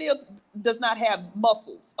Durant still does not have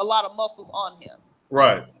a lot of muscles on him.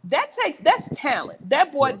 Right. That's talent.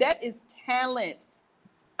 That boy, that is talent.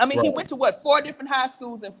 He went to 4 different high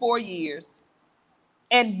schools in 4 years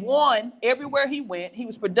and won everywhere he went. He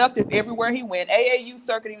was productive everywhere he went. AAU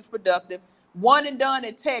circuit, he was productive. Won and done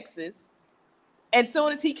in Texas. As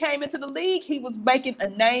soon as he came into the league, he was making a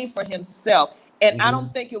name for himself. And I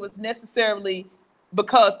don't think it was necessarily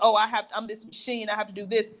because, I'm this machine, I have to do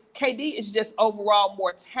this. KD is just overall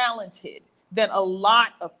more talented than a lot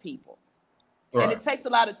of people. Right. And it takes a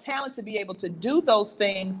lot of talent to be able to do those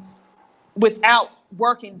things without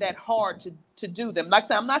working that hard to do them. Like I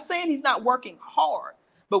said, I'm not saying he's not working hard,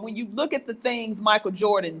 but when you look at the things Michael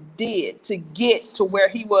Jordan did to get to where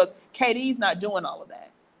he was, KD's not doing all of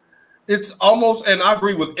that. It's almost, and I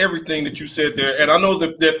agree with everything that you said there. And I know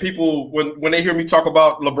that people, when they hear me talk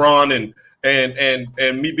about LeBron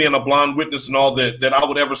and me being a blind witness and all that I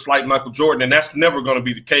would ever slight Michael Jordan, and that's never going to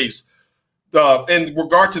be the case. In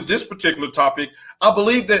regard to this particular topic, I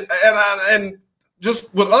believe that, and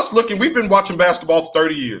just with us looking, we've been watching basketball for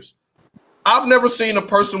 30 years. I've never seen a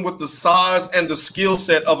person with the size and the skill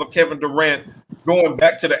set of a Kevin Durant going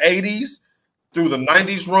back to the 80s, through the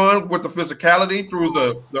 90s run with the physicality, through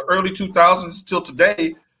the early 2000s till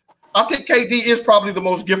today. I think KD is probably the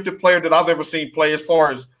most gifted player that I've ever seen play as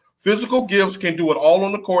far as physical gifts, can do it all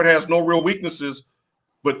on the court, has no real weaknesses.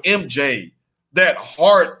 But MJ, that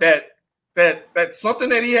heart, that something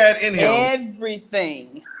that he had in him.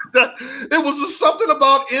 Everything. It was just something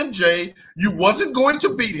about MJ. You wasn't going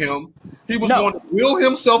to beat him. He was going to will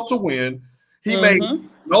himself to win. He made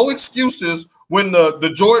no excuses when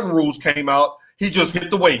the Jordan rules came out. He just hit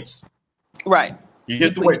the weights. Right. You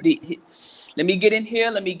hit the weight. Let me get in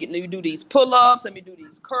here. Let me do these pull-ups. Let me do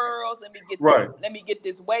these curls. Let me get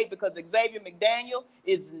this weight because Xavier McDaniel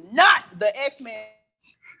is not the X-Men.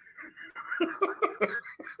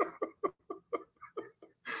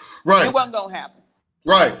 Right. It wasn't gonna happen.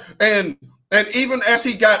 Right. And even as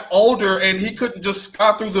he got older and he couldn't just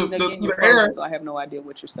sky through the air. So I have no idea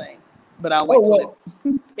what you're saying. But I'll wait till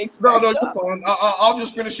it No, you're fine. I'll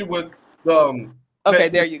just finish it with okay,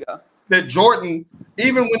 there you go. That Jordan,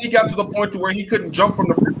 even when he got to the point to where he couldn't jump from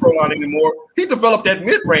the free throw line anymore, he developed that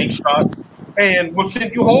mid-range shot and would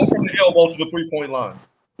send you home from the elbow to the three-point line.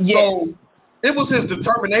 Yes. So it was his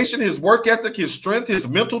determination, his work ethic, his strength, his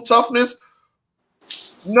mental toughness.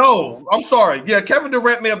 No, I'm sorry. Yeah, Kevin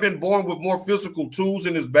Durant may have been born with more physical tools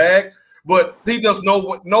in his bag, but he does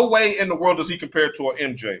no way in the world does he compare to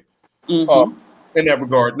an MJ in that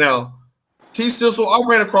regard. Now, T. Sizzle, I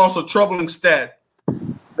ran across a troubling stat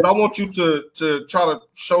that I want you to try to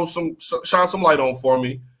shine some light on for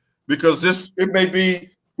me, because we may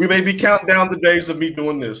be counting down the days of me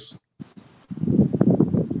doing this.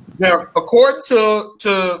 Now, according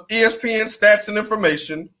to ESPN stats and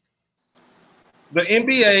information, the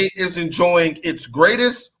NBA is enjoying its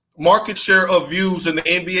greatest market share of views in the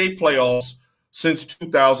NBA playoffs since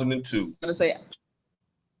 2002. I'm gonna say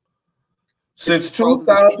since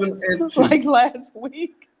 2002, like last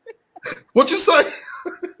week. What you say?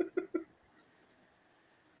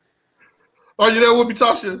 Are you there with me,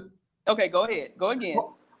 Tasha? Okay, go ahead. Go again.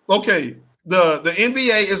 Okay. The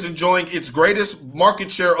NBA is enjoying its greatest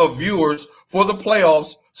market share of viewers for the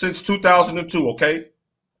playoffs since 2002, okay?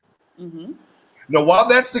 Mm-hmm. Now, why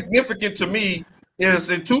that's significant to me is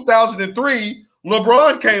in 2003,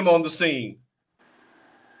 LeBron came on the scene.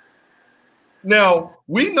 Now,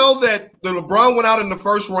 we know that the LeBron went out in the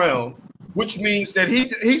first round, which means that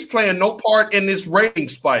he's playing no part in this rating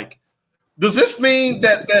spike. Does this mean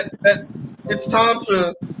that it's time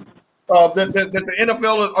to that the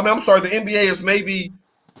NFL, the NBA is maybe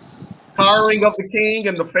tiring of the king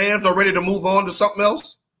and the fans are ready to move on to something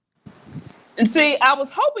else? And see, I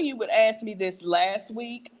was hoping you would ask me this last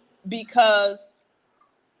week, because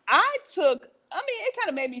it kind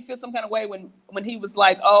of made me feel some kind of way when he was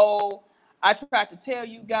like, oh, I tried to tell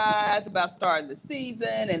you guys about starting the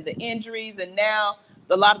season and the injuries, and now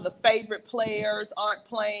a lot of the favorite players aren't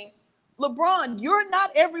playing. LeBron, you're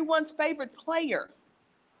not everyone's favorite player.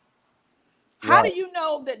 How do you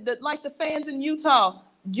know that like the fans in Utah,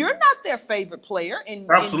 you're not their favorite player in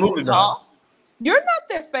Utah? Not. You're not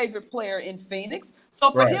their favorite player in Phoenix. So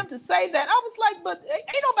for him to say that, I was like, but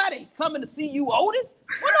ain't nobody coming to see you, Otis.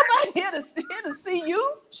 We're nobody here to see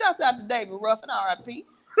you. Shouts out to David Ruffin, R.I.P.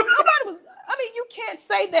 Nobody was. I mean, you can't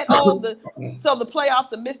say that. Oh, the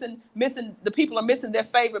playoffs are missing. The people are missing their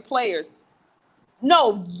favorite players.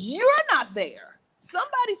 No, you're not there.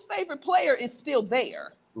 Somebody's favorite player is still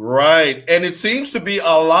there. Right. And it seems to be a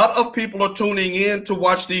lot of people are tuning in to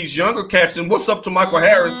watch these younger cats. And what's up to Michael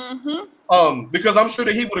Harris? Mm-hmm. Because I'm sure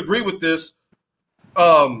that he would agree with this.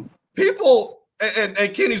 People,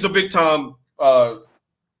 and Kenny's a big time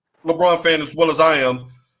LeBron fan as well as I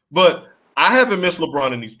am, but I haven't missed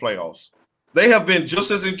LeBron in these playoffs. They have been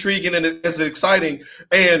just as intriguing and as exciting.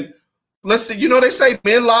 And let's see, they say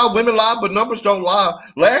men lie, women lie, but numbers don't lie.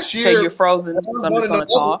 Last year, okay, you're frozen, so I'm just going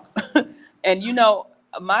to talk. And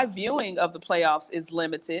my viewing of the playoffs is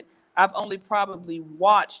limited. I've only probably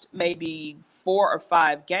watched maybe 4 or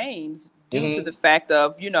 5 games due to the fact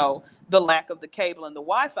of, the lack of the cable and the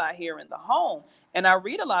Wi-Fi here in the home. And I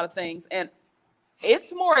read a lot of things, and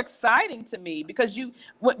it's more exciting to me because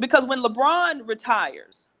when LeBron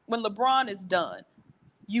retires, when LeBron is done,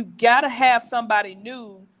 you got to have somebody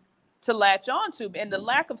new to latch on to. And the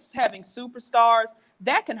lack of having superstars,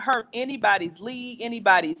 that can hurt anybody's league,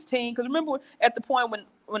 anybody's team. Because remember at the point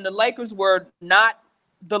when the Lakers were not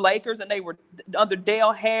the Lakers and they were under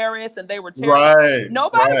Dale Harris and they were terrible. Right,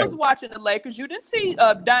 nobody was watching the Lakers. You didn't see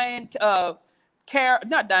not Diane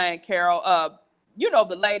Carroll,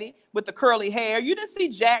 the lady with the curly hair. You didn't see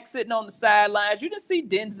Jack sitting on the sidelines. You didn't see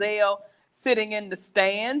Denzel sitting in the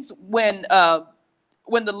stands when the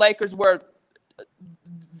Lakers were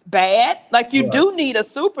bad. Like you do need a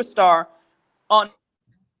superstar on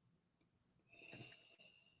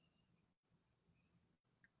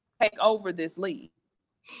take over this league.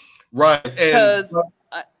 Right. Because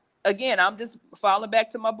again, I'm just falling back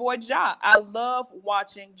to my boy Ja. I love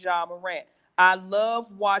watching Ja Morant. I love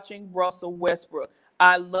watching Russell Westbrook.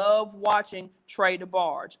 I love watching Trae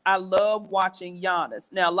DeBarge. I love watching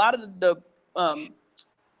Giannis. Now, a lot of the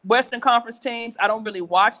Western Conference teams, I don't really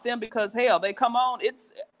watch them because hell, they come on.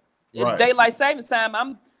 It's daylight savings time.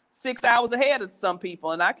 6 hours ahead of some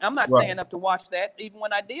people, and I'm not staying up to watch that, even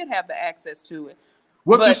when I did have the access to it.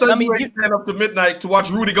 What you say? You ain't stand up to midnight to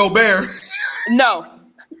watch Rudy Gobert? No,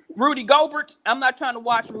 Rudy Gobert. I'm not trying to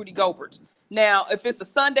watch Rudy Gobert. Now, if it's a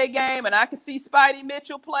Sunday game and I can see Spidey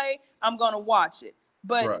Mitchell play, I'm going to watch it.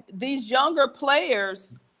 But these younger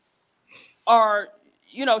players are,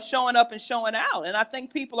 showing up and showing out. And I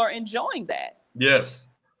think people are enjoying that. Yes.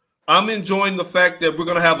 I'm enjoying the fact that we're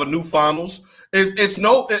going to have a new finals. It's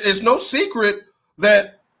no secret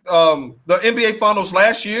that the NBA finals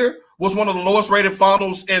last year was one of the lowest rated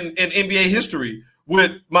finals in NBA history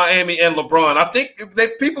with Miami and LeBron. I think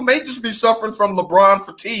people may just be suffering from LeBron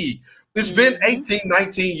fatigue. It's been 18,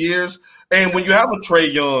 19 years. And when you have a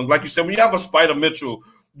Trae Young, like you said, when you have a Spider Mitchell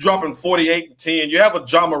dropping 48 and 10, you have a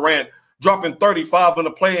Ja Morant dropping 35 in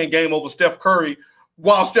a play-in game over Steph Curry,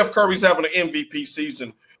 while Steph Curry's having an MVP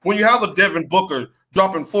season. When you have a Devin Booker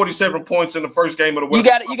dropping 47 points in the first game of the West,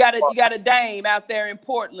 you got a Dame out there in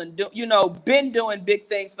Portland, been doing big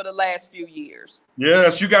things for the last few years.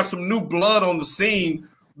 Yes, you got some new blood on the scene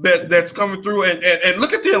that's coming through, and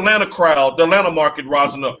look at the Atlanta crowd, the Atlanta market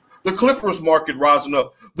rising up. The Clippers market rising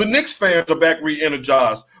up. The Knicks fans are back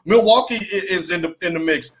re-energized. Milwaukee is in the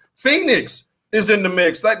mix. Phoenix is in the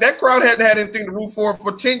mix. Like, that crowd hadn't had anything to root for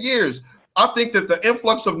 10 years. I think that the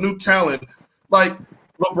influx of new talent, like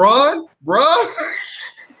LeBron,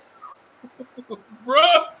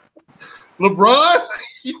 LeBron.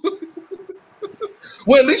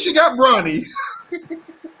 Well, at least you got Bronny.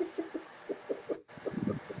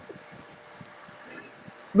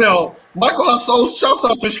 Now, Michael Hasso shouts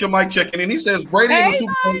out to Mike checking in. He says Brady in the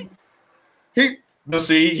Super Bowl.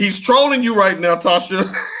 He's trolling you right now, Tasha.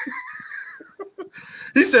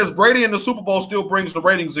 He says Brady in the Super Bowl still brings the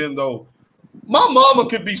ratings in, though. My mama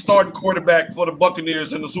could be starting quarterback for the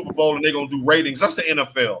Buccaneers in the Super Bowl, and they're gonna do ratings. That's the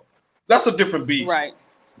NFL. That's a different beast. Right.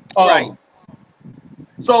 Right.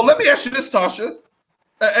 So let me ask you this, Tasha,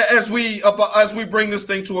 as we bring this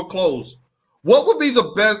thing to a close. What would be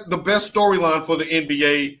the best storyline for the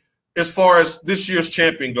NBA as far as this year's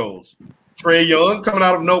champion goes? Trae Young coming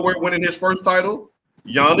out of nowhere, winning his first title.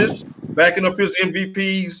 Giannis backing up his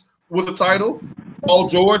MVPs with a title. Paul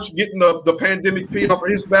George getting the pandemic P off of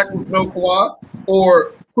his back with no Kawhi.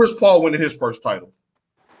 Or Chris Paul winning his first title.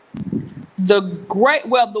 The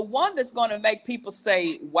one that's going to make people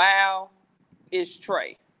say, wow, is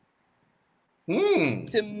Trae.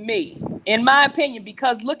 To me, in my opinion,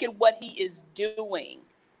 because look at what he is doing.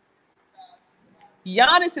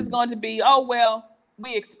 Giannis is going to be, oh, well,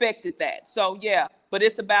 we expected that. So, yeah, but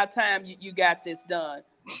it's about time you got this done.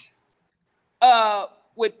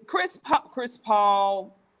 With Chris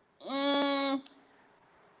Paul,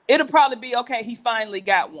 it'll probably be, okay, he finally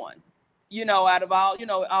got one. Out of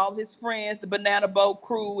all his friends, the Banana Boat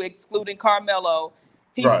crew, excluding Carmelo,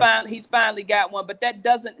 he's finally got one, but that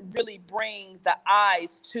doesn't really bring the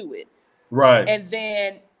eyes to it. Right. And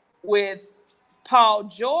then with Paul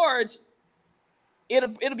George,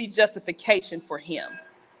 it'll be justification for him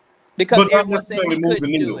because everyone said he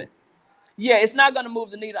couldn't do it. Yeah, it's not going to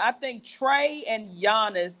move the needle. I think Trae and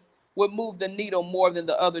Giannis would move the needle more than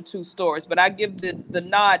the other two stories, but I give the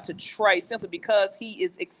nod to Trae simply because he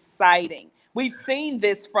is exciting. We've seen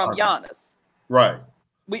this from Giannis. Right.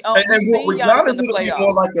 We've seen Giannis in the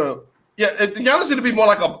playoffs. Giannis it'll be more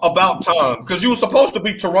like about time, because you were supposed to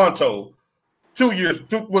be Toronto 3 years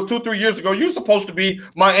ago. You were supposed to be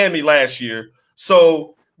Miami last year.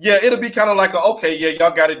 So yeah, it'll be kind of like okay, yeah,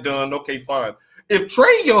 y'all got it done. Okay, fine. If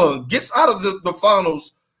Trae Young gets out of the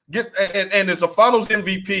finals, and is a finals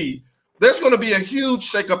MVP, there's going to be a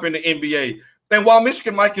huge shakeup in the NBA. And while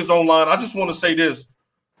Michigan Mike is online, I just want to say this.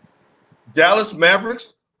 Dallas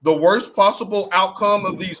Mavericks, the worst possible outcome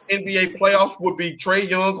of these NBA playoffs would be Trae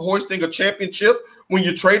Young hoisting a championship when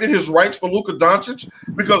you traded his rights for Luka Doncic,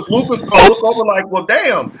 because Luka's going to look over like, well,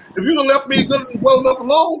 damn, if you'd have left me good and well enough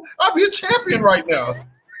alone, I'd be a champion right now.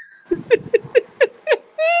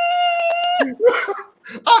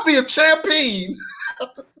 I'll be a champion.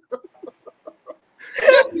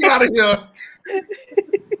 Get me out of here.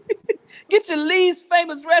 Get your least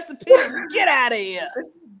famous recipes and get out of here.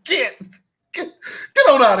 Get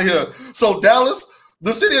on out of here. So Dallas,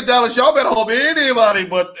 the city of Dallas, y'all better hope anybody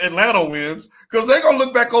but Atlanta wins, because they're going to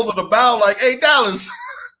look back over the bow like, hey, Dallas.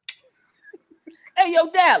 Hey, yo,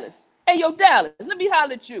 Dallas. Let me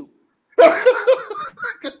holler at you.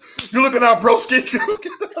 You looking out, broski?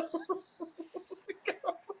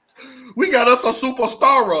 We got us a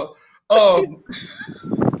superstar.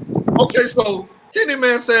 Okay, so Kenny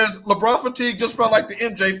Man says LeBron fatigue just felt like the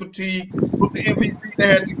MJ fatigue with the MVP they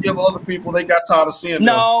had to give other people. They got tired of seeing them.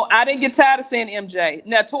 No, I didn't get tired of seeing MJ.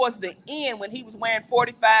 Now, towards the end, when he was wearing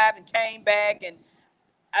 45 and came back, and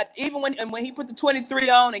even when he put the 23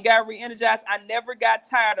 on and got re-energized, I never got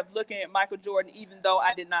tired of looking at Michael Jordan, even though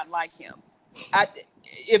I did not like him.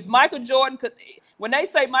 If Michael Jordan could, when they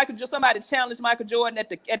say somebody challenged Michael Jordan at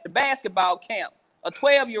the basketball camp, a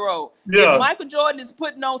 12-year-old. Yeah. If Michael Jordan is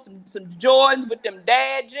putting on some Jordans with them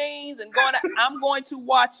dad jeans and I'm going to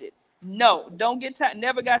watch it. No, don't get tired.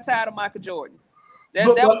 Never got tired of Michael Jordan. That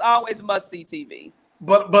was always must-see TV.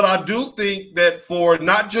 But I do think that for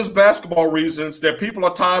not just basketball reasons, that people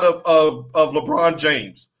are tired of LeBron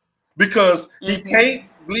James because he can't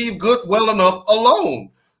leave good well enough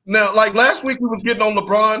alone. Now, like last week, we was getting on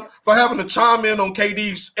LeBron for having to chime in on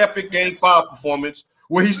KD's epic Game 5 performance,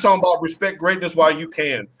 where he's talking about respect greatness while you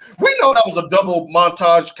can. We know that was a double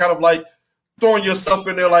montage, kind of like throwing yourself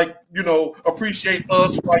in there like, appreciate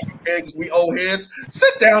us while you can because we old heads.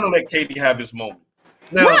 Sit down and let KD have his moment.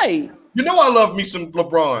 Now, right. I love me some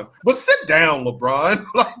LeBron, but sit down, LeBron.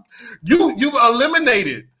 Like you've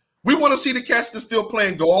eliminated. We want to see the cats that's still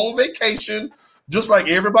playing go on vacation, just like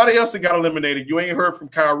everybody else that got eliminated. You ain't heard from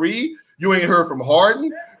Kyrie. You ain't heard from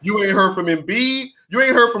Harden. You ain't heard from Embiid. You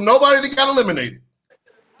ain't heard from nobody that got eliminated.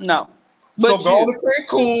 No. So go to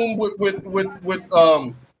Cancun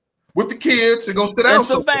with the kids and go sit down. And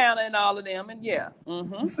Savannah and all of them, and yeah.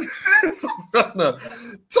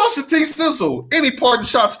 Sasha T. Sizzle, any parting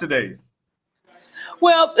shots today?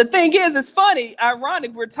 Well, the thing is, it's funny,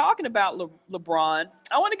 ironic, we're talking about LeBron.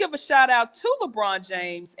 I want to give a shout out to LeBron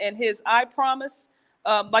James and his I Promise,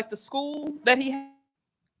 like the school that he had.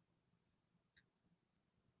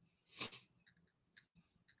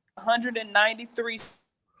 193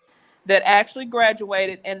 that actually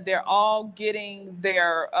graduated, and they're all getting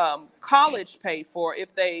their college paid for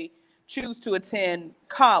if they choose to attend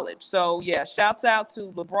college. So yeah, shouts out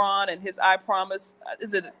to LeBron and his I Promise.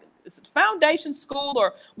 Is it foundation school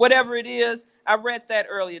or whatever it is? I read that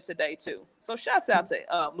earlier today too. So shouts out to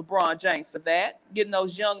LeBron James for that, getting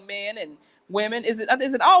those young men and women. Is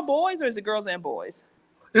it all boys or is it girls and boys?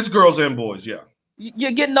 It's girls and boys, yeah.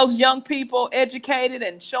 You're getting those young people educated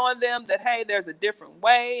and showing them that, hey, there's a different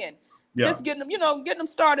way, and just getting them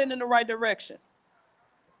started in the right direction.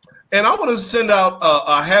 And I want to send out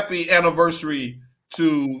a happy anniversary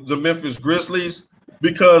to the Memphis Grizzlies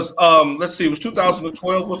because, let's see, it was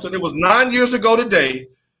 2012. It was 9 years ago today.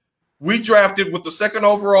 We drafted with the second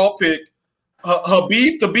overall pick,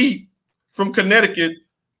 Habib the Beat from Connecticut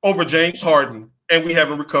over James Harden, and we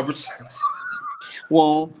haven't recovered since.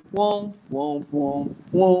 Whoa, whoa, whoa, whoa,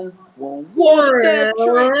 whoa, whoa. Whoop that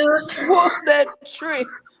trick. Whoop that trick.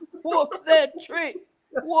 Whoop that trick.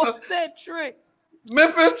 Whoop that trick.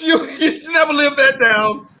 Memphis, you never live that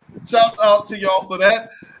down. Shouts out to y'all for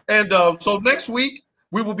that. And so next week,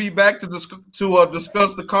 we will be back to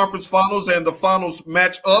discuss the conference finals and the finals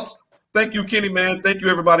matchups. Thank you, Kenny Man. Thank you,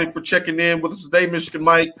 everybody, for checking in with us today. Michigan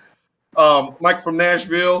Mike, Mike from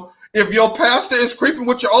Nashville. If your pastor is creeping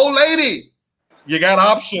with your old lady, you got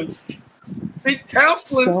options. Seek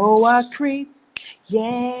counseling. So I creep.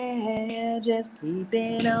 Yeah, just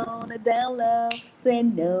keeping on the down low. Say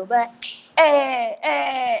nobody.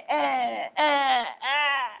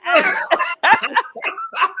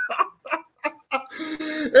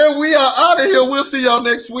 And we are out of here. We'll see y'all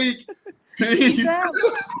next week. Peace.